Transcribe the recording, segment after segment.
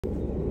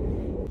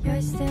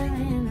You're still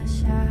in the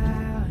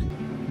shower.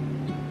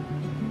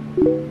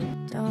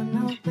 Don't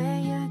know where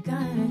you're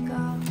gonna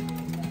go.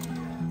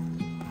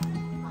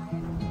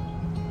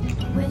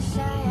 Wish I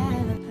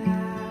had the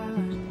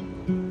power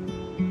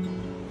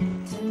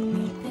to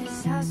make this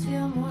house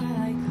feel more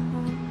like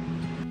home.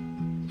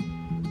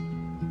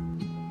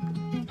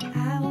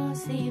 I won't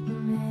sleep a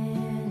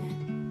minute.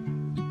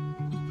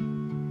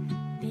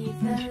 Leave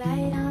the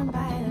light on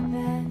by the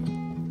bed.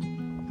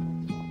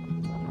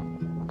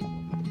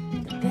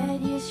 The bed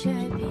you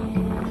should be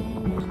in.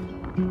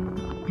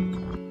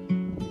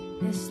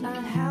 It's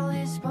not how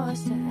it's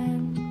supposed to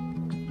end.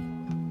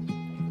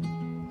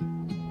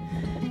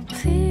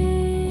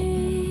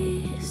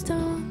 Please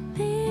don't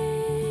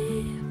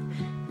leave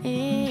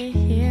me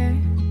here.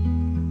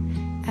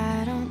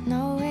 I don't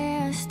know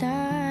where I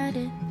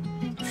started.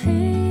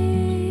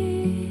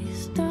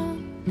 Please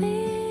don't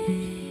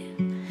leave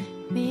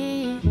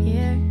me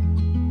here.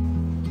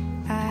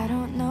 I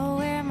don't know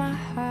where my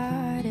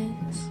heart is.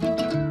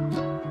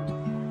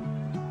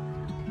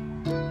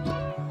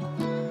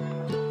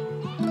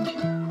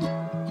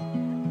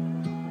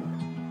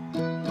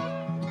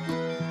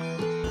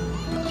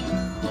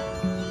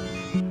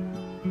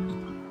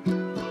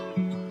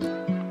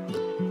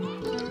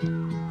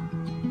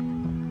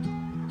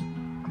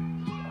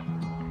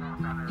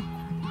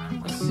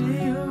 I see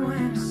you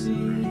when I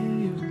see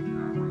you.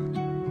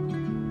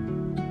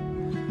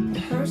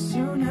 It hurts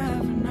you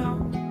never know.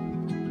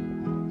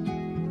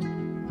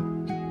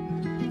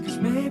 'Cause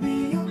maybe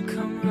you'll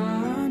come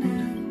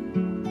running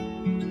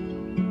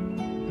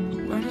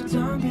when you're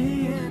done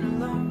being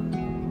alone.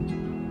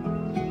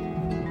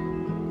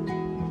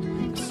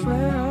 I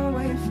swear I'll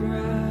wait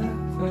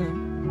forever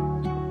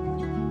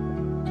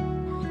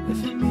if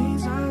it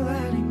means I'm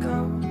letting go.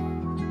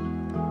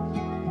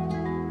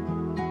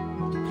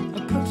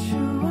 Put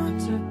you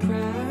under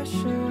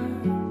pressure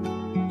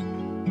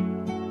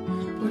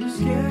when you're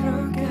scared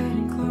of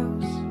getting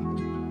close.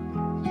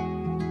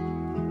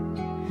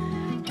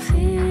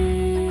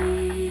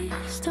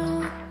 Please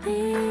don't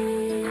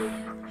leave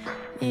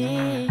me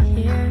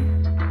here.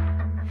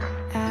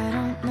 I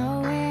don't know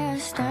where I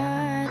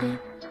started.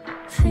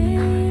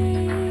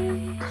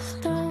 Please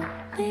don't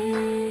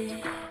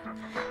leave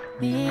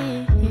me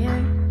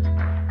here.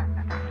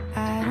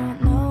 I don't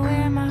know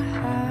where my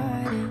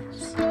heart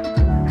is.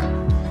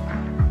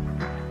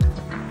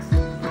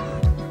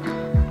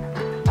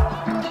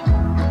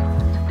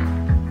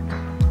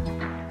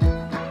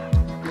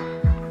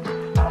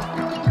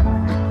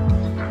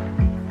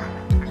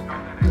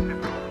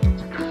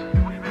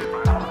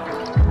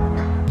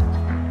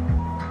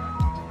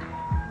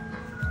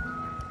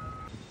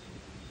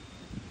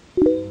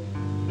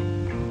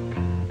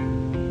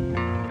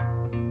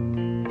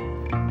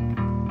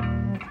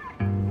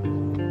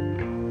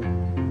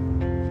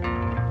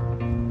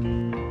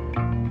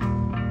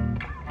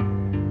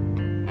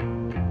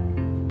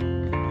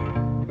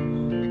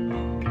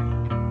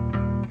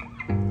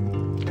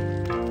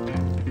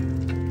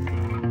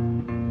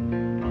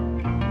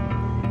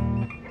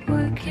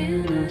 What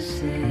can I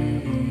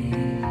say?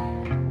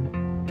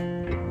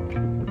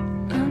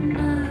 I'm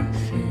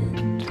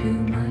nothing to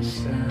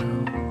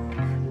myself,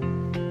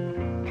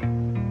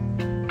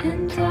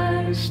 and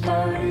tired of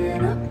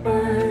starting up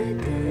my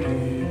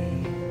day.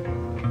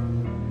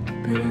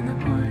 But in the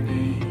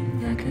morning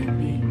I could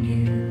meet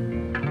you,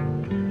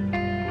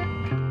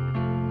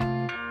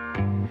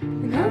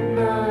 and I'm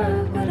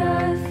not what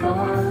I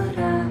thought I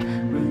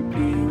would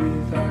be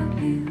without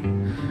you.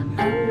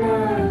 I'm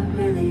not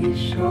really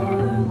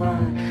sure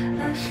why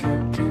I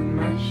slept in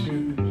my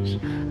shoes.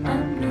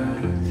 I'm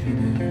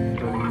nothing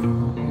at all,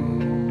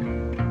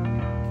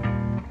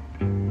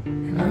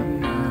 and I'm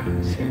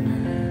nothing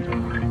at all.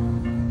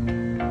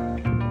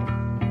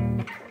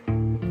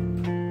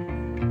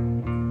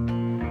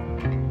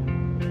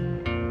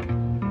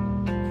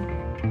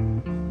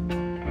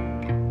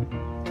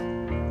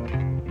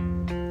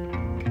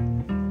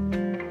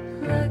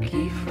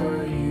 Lucky for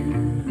you,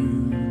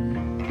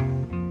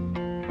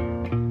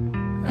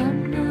 I'm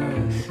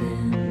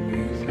nothing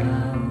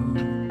without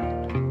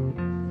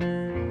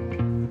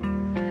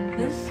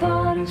the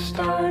thought of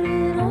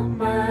starting all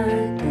my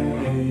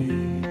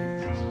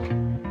days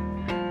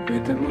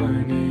with the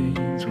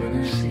mornings when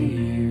I see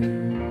you.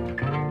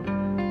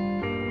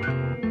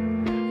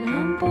 And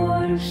I'm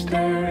bored of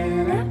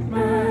staring at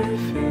my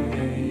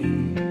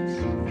face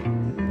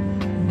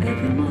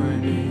every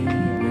morning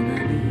when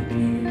I need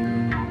you.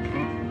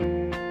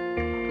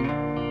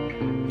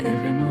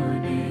 Every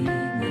morning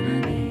when I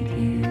need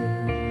you.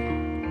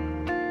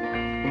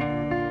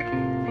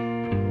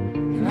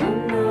 And I'm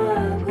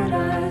not what I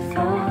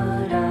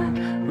thought I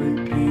would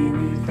be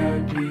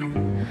without you.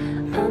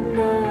 I'm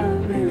not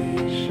really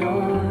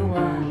sure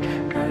why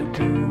I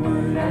do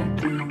what I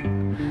do.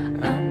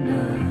 I'm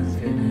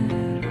nothing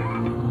at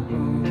all.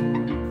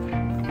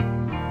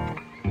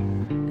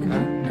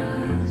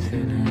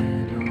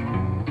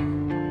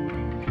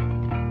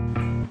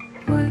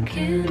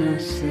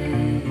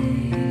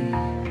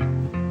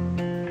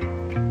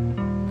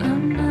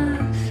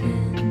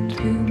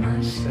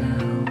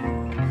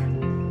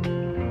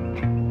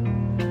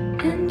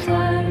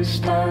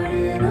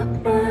 starting up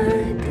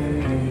my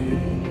day.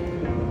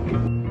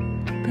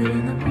 But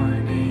in the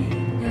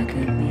morning I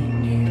could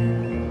meet you.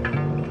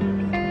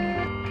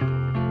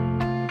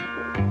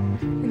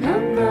 And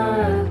I'm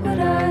not what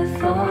I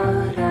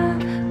thought I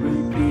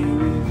would be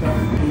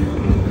without you.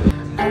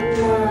 I'm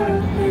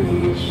not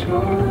really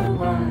sure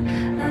why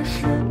I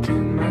slept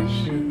in my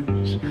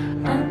shoes.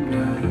 I'm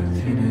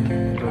nothing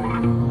at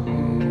all.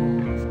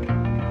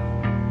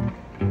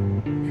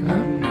 And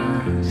I'm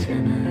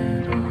nothing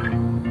at all.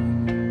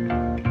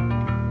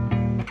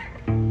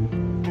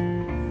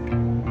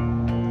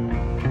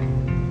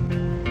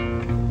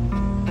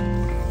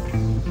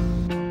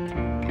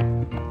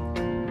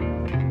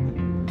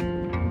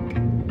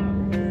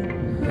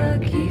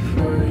 Lucky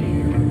for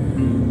you,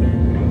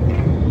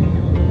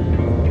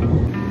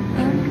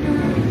 I'm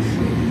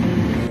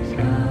nothing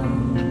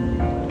without.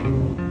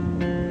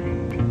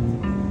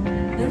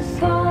 The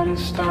thought of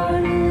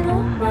starting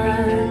all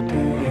my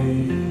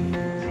days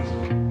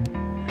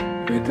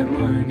with the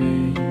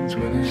mornings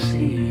when I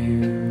see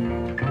you.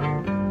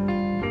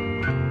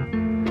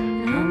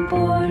 And I'm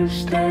bored of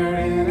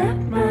staring at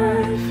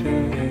my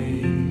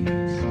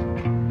face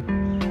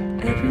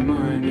every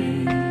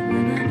morning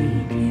when I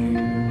need you.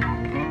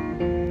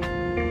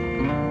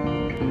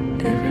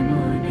 Every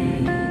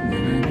morning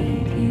when I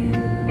need you.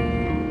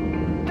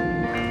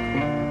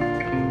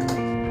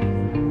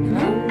 And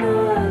I'm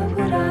not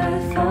what I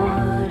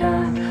thought I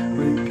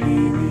would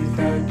be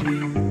without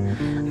you.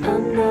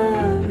 I'm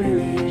not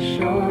really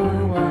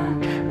sure why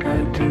I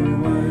do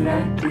what I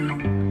do.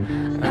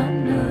 I'm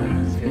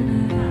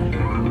nothing at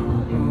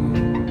all.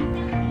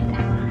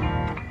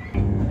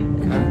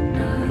 And I'm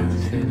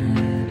nothing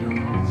at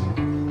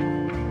all.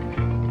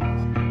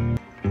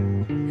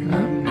 And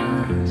I'm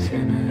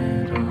nothing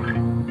at all.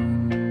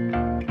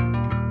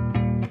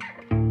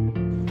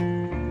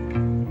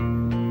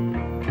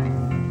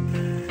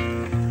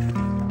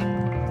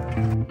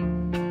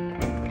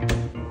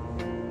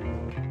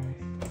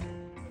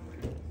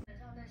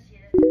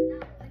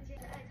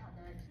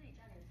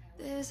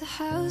 There's a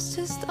house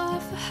just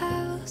off of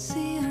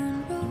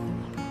Kaohsiung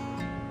Road,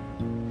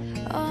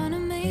 on a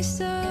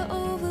mesa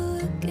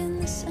overlooking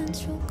the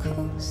Central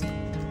Coast.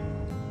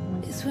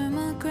 It's where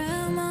my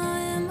grandma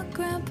and my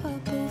grandpa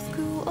both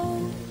grew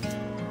old,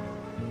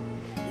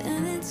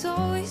 and it's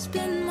always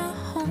been my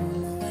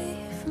home away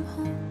from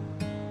home.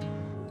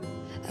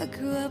 I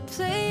grew up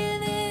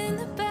playing in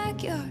the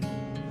backyard,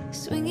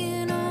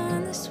 swinging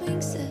on the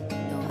swing set.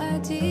 No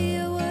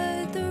idea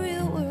what the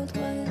real world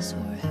was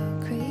or how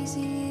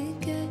crazy it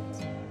gets.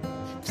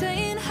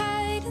 Playing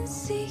hide and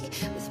seek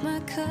with my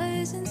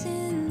cousins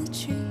in the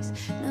trees.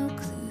 No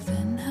clue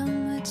then how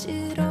much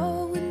it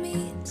all would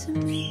mean to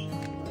me.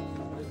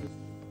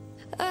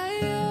 I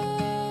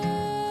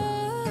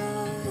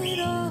owe it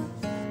all,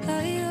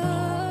 I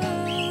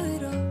owe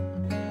it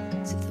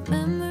all to the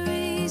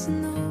memories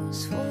in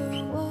those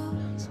four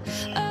walls.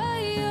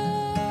 I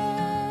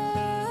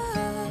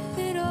owe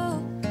it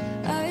all,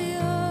 I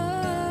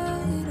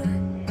owe it all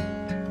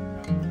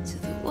to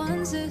the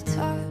ones that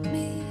taught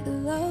me to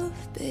love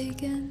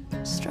big and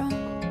strong.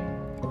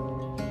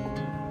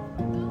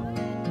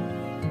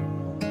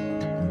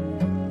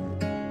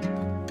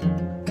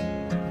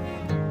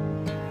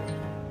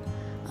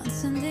 On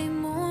Sunday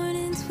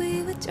mornings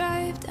we would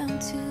drive down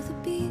to the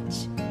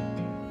beach.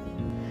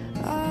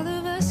 All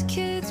of us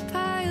kids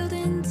piled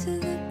into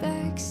the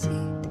back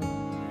seat,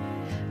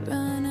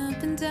 run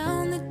up and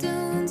down the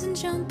dunes and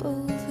jump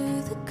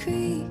over the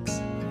creeks.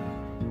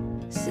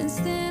 Since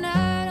then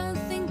I don't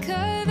think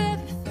I've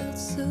ever felt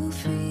so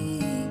free.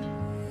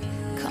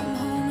 Come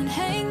home and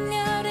hang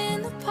out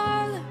in the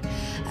parlor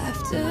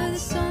after the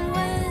sun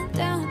went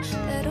down.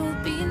 That old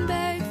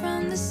beanbag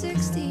from the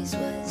 60s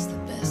was the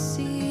best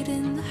seat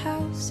in the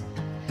house.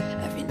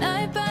 Every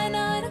night by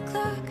 9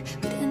 o'clock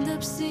we'd end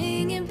up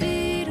singing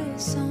Beatles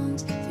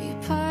songs.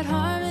 Three-part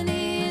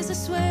harmonies I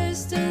swear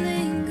still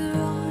linger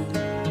on.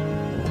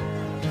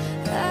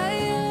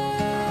 I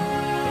owe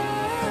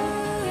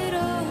it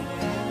all,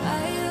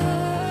 I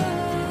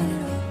owe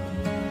it all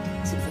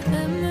to the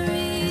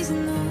memories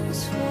in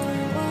those four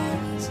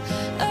walls.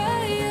 I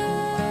owe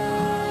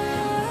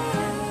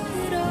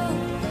it all,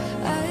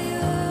 I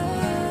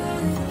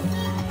owe it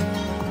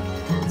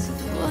all to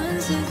the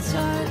ones that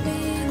taught me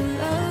to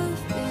love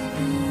big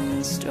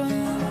and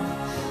strong.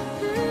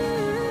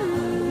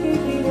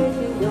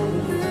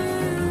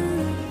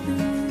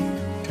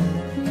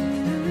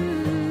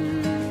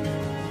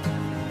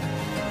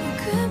 When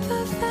Grandpa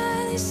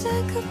finally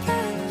said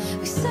goodbye,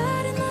 we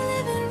sat in the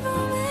living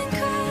room and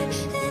cried,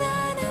 and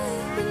I knew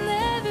it would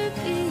never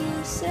be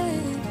the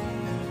same.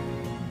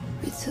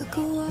 We took a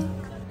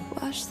walk,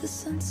 watched the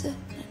sunset,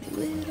 and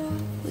knew it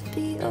all would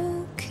be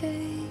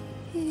okay.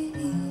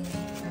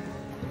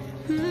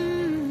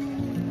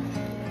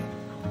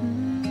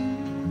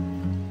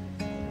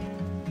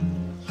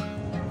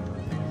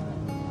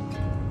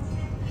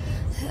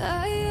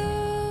 I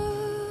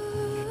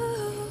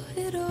owe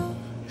it all,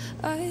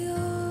 I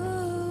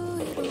owe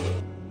it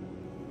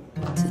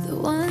all to the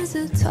ones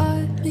that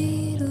taught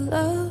me to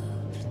love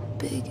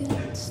big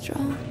and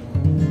strong.